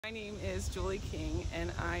My name is Julie King,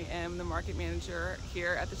 and I am the market manager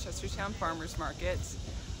here at the Chestertown Farmers Market.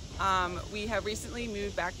 We have recently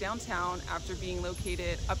moved back downtown after being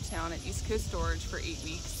located uptown at East Coast Storage for 8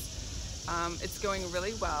 weeks. It's going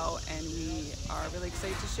really well, and we are really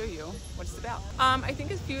excited to show you what it's about. I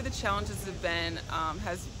think a few of the challenges have been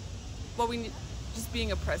just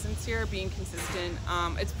being a presence here, being consistent.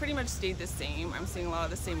 It's pretty much stayed the same. I'm seeing a lot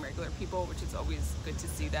of the same regular people, which is always good to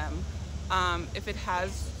see them.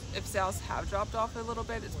 If sales have dropped off a little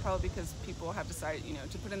bit, it's probably because people have decided,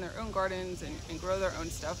 to put in their own gardens and grow their own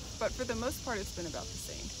stuff. But for the most part, it's been about the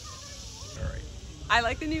same. All right. I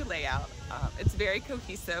like the new layout. It's very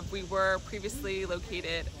cohesive. We were previously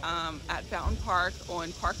located at Fountain Park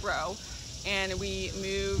on Park Row, and we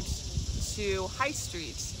moved to High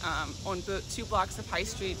Street, on 2 blocks of High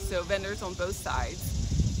Street, so vendors on both sides.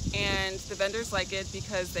 And the vendors like it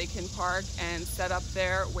because they can park and set up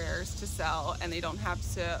their wares to sell, and they don't have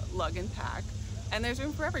to lug and pack. And there's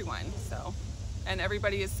room for everyone, and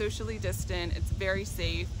everybody is socially distant. It's very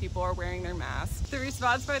safe. People are wearing their masks. The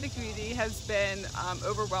response by the community has been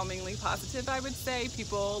overwhelmingly positive, I would say.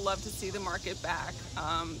 People love to see the market back.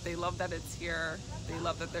 They love that it's here. They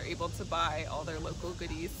love that they're able to buy all their local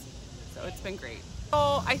goodies. So it's been great.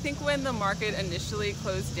 So I think when the market initially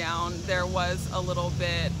closed down, there was a little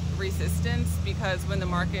bit resistance, because when the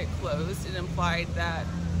market closed, it implied that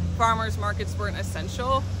farmers markets weren't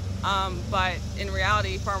essential. But in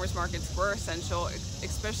reality, farmers markets were essential,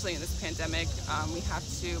 especially in this pandemic. We have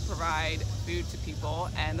to provide food to people,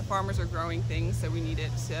 and the farmers are growing things, so we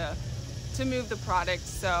needed to move the product.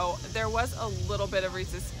 So there was a little bit of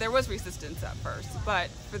resistance at first, but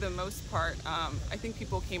for the most part, I think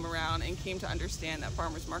people came around and came to understand that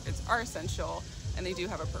farmers markets are essential, and they do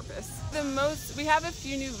have a purpose. We have a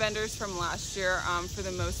few new vendors from last year. For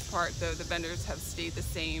the most part, though, the vendors have stayed the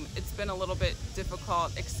same. It's been a little bit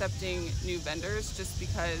difficult accepting new vendors, just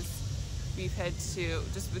because we've had to,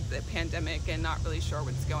 just with the pandemic and not really sure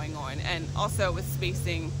what's going on, and also with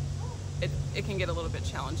spacing, it can get a little bit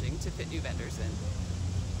challenging to fit new vendors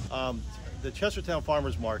in. The Chestertown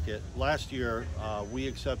Farmers Market, last year we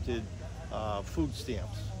accepted food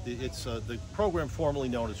stamps. It's the program formerly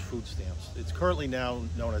known as food stamps. It's currently now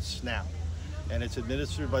known as SNAP, and it's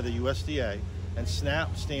administered by the USDA, and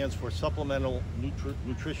SNAP stands for Supplemental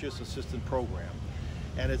Nutritious Assistance Program,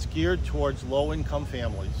 and it's geared towards low-income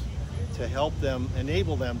families to help them,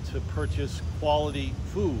 enable them to purchase quality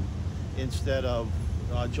food instead of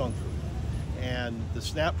junk food. And the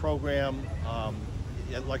SNAP program,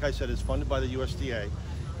 like I said, is funded by the USDA,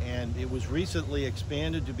 and it was recently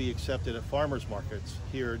expanded to be accepted at farmers markets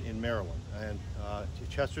here in Maryland. And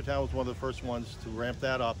Chestertown was one of the first ones to ramp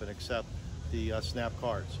that up and accept the SNAP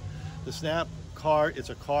cards. The SNAP card,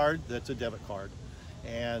 it's a card that's a debit card,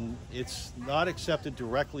 and it's not accepted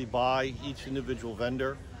directly by each individual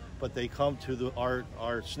vendor, but they come to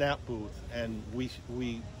our SNAP booth, and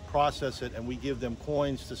we process it, and we give them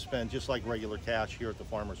coins to spend just like regular cash here at the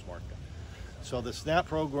farmers market. So the SNAP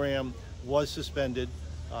program was suspended.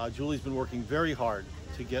 Julie's been working very hard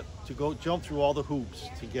to jump through all the hoops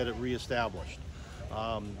to get it reestablished.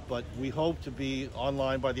 But we hope to be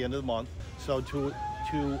online by the end of the month. So to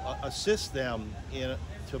assist them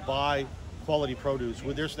to buy quality produce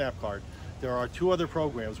with their SNAP card, there are 2 other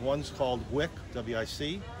programs. One's called WIC,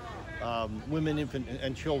 W-I-C, Women, Infant,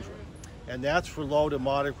 and Children. And that's for low to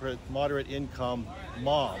moderate income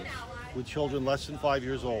moms with children less than 5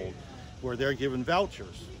 years old, where they're given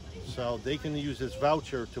vouchers. So they can use this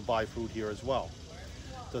voucher to buy food here as well.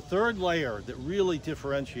 The third layer that really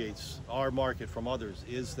differentiates our market from others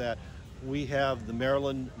is that we have the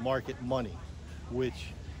Maryland Market Money,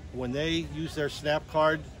 which when they use their SNAP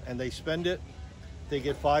card and they spend it, they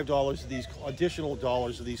get $5 of these additional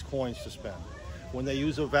dollars of these coins to spend. When they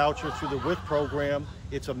use a voucher through the WIC program,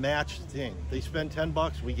 it's a matched thing. They spend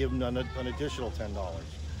 $10, we give them an additional $10.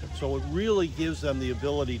 So it really gives them the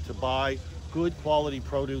ability to buy good quality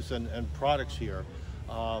produce and products here,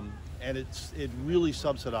 and it really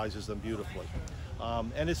subsidizes them beautifully.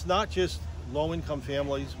 And it's not just low-income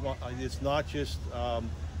families, it's not just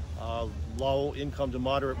low-income to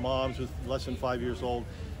moderate moms with less than 5 years old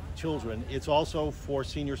children, it's also for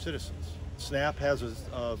senior citizens. SNAP has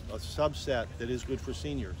a subset that is good for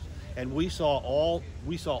seniors, and we saw all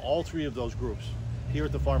 3 of those groups here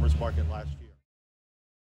at the farmers market last year.